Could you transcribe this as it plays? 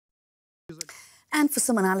And for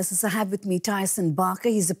some analysis, I have with me Tyson Barker.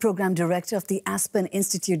 He's the program director of the Aspen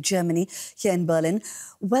Institute, Germany, here in Berlin.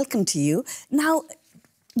 Welcome to you. Now,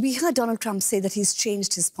 we heard Donald Trump say that he's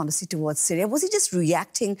changed his policy towards Syria. Was he just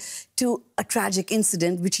reacting to a tragic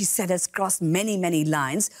incident, which he said has crossed many, many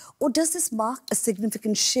lines? Or does this mark a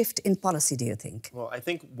significant shift in policy, do you think? Well, I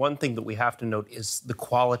think one thing that we have to note is the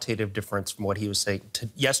qualitative difference from what he was saying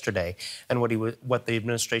yesterday and what the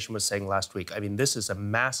administration was saying last week. I mean, this is a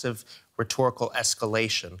massive rhetorical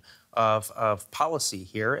escalation of policy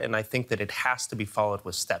here, and I think that it has to be followed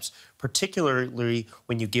with steps, particularly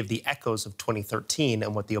when you give the echoes of 2013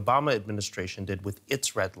 and what the Obama administration did with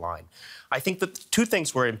its red line. I think that two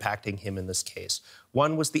things were impacting him in this case.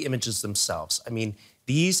 One was the images themselves. I mean,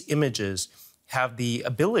 these images have the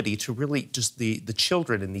ability to really just the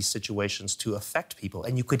children in these situations to affect people,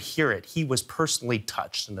 and you could hear it. He was personally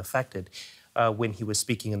touched and affected when he was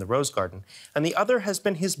speaking in the Rose Garden. And the other has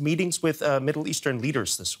been his meetings with Middle Eastern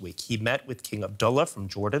leaders this week. He met with King Abdullah from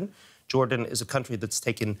Jordan. Jordan is a country that's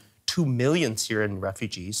taken 2 million Syrian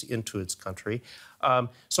refugees into its country.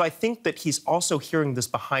 So I think that he's also hearing this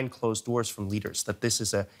behind closed doors from leaders, that this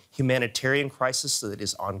is a humanitarian crisis that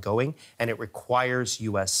is ongoing and it requires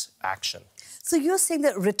U.S. action. So you're saying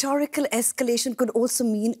that rhetorical escalation could also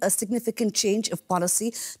mean a significant change of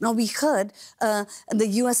policy. Now, we heard the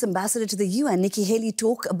U.S. ambassador to the UN, Nikki Haley,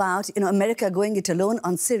 talk about, America going it alone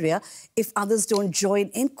on Syria if others don't join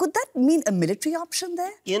in. Could that mean a military option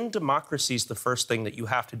there? In democracies, the first thing that you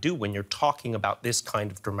have to do when you're talking about this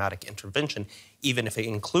kind of dramatic intervention, even if it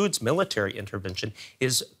includes military intervention,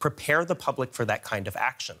 is prepare the public for that kind of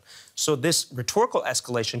action. So this rhetorical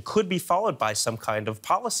escalation could be followed by some kind of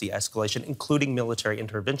policy escalation, including military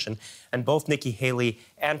intervention. And both Nikki Haley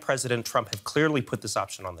and President Trump have clearly put this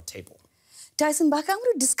option on the table. Tyson Barker, I'm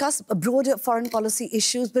going to discuss broader foreign policy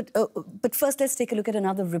issues, but first let's take a look at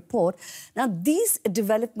another report. Now, these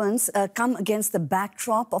developments come against the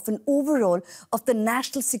backdrop of an overhaul of the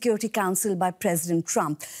National Security Council by President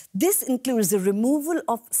Trump. This includes the removal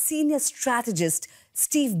of senior strategist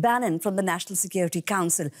Steve Bannon from the National Security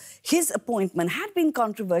Council. His appointment had been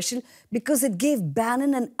controversial because it gave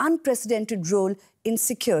Bannon an unprecedented role in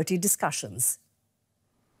security discussions.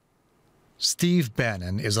 Steve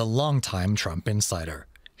Bannon is a longtime Trump insider,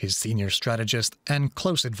 his senior strategist and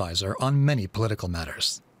close advisor on many political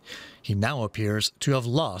matters. He now appears to have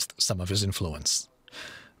lost some of his influence.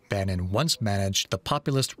 Bannon once managed the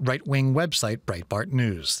populist right-wing website Breitbart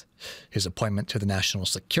News. His appointment to the National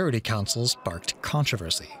Security Council sparked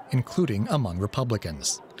controversy, including among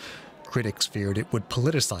Republicans. Critics feared it would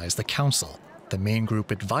politicize the council, the main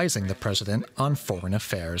group advising the president on foreign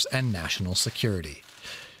affairs and national security.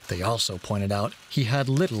 They also pointed out he had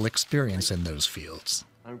little experience in those fields.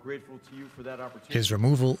 I'm grateful to you for that opportunity. His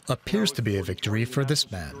removal appears to be a victory for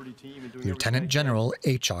this man, Lieutenant General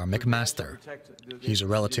H.R. McMaster. He's a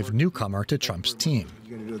relative newcomer to Trump's team.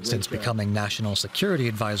 Since becoming National Security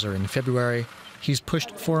Advisor in February, he's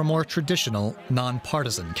pushed for a more traditional,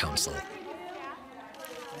 nonpartisan council.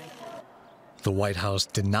 The White House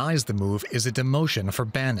denies the move is a demotion for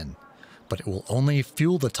Bannon, but it will only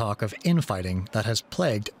fuel the talk of infighting that has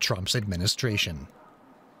plagued Trump's administration.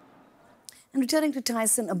 And returning to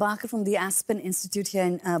Tyson Barker from the Aspen Institute here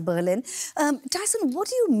in Berlin. Tyson, what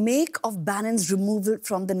do you make of Bannon's removal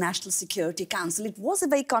from the National Security Council? It was a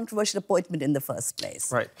very controversial appointment in the first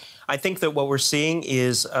place. Right. I think that what we're seeing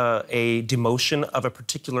is a demotion of a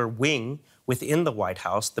particular wing within the White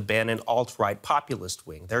House, the Bannon alt-right populist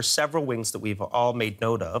wing. There are several wings that we've all made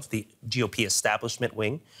note of, the GOP establishment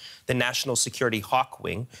wing, the National Security Hawk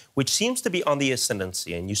wing, which seems to be on the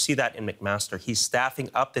ascendancy, and you see that in McMaster. He's staffing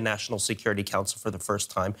up the National Security Council for the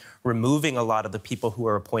first time, removing a lot of the people who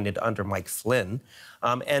are appointed under Mike Flynn,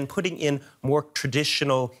 and putting in more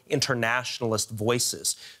traditional internationalist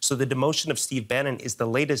voices. So the demotion of Steve Bannon is the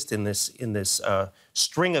latest in this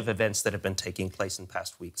string of events that have been taking place in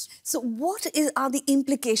past weeks. So what are the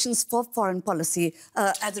implications for foreign policy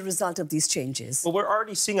as a result of these changes? Well, we're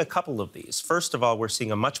already seeing a couple of these. First of all, we're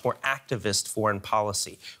seeing a much more activist foreign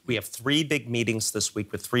policy. We have 3 big meetings this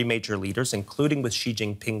week with 3 major leaders, including with Xi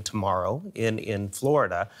Jinping tomorrow in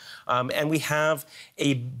Florida. And we have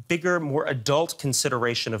a bigger, more adult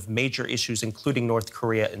consideration of major issues, including North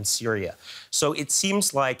Korea and Syria. So it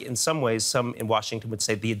seems like, in some ways, some in Washington would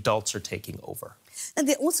say the adults are taking over. And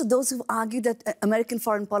there are also those who argue that American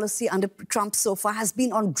foreign policy under Trump so far has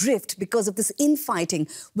been on drift because of this infighting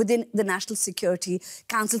within the National Security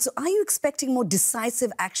Council. So are you expecting more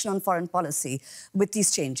decisive action on foreign policy with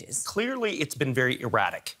these changes? Clearly, it's been very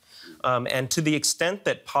erratic. And to the extent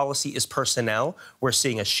that policy is personnel, we're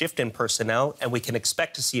seeing a shift in personnel, and we can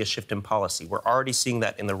expect to see a shift in policy. We're already seeing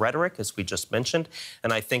that in the rhetoric, as we just mentioned.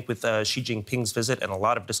 And I think with Xi Jinping's visit and a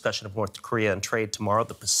lot of discussion of North Korea and trade tomorrow,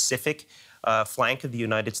 the Pacific flank of the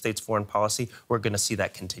United States foreign policy, we're going to see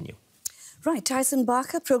that continue. Right. Tyson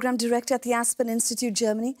Barker, Program Director at the Aspen Institute,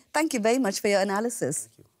 Germany. Thank you very much for your analysis.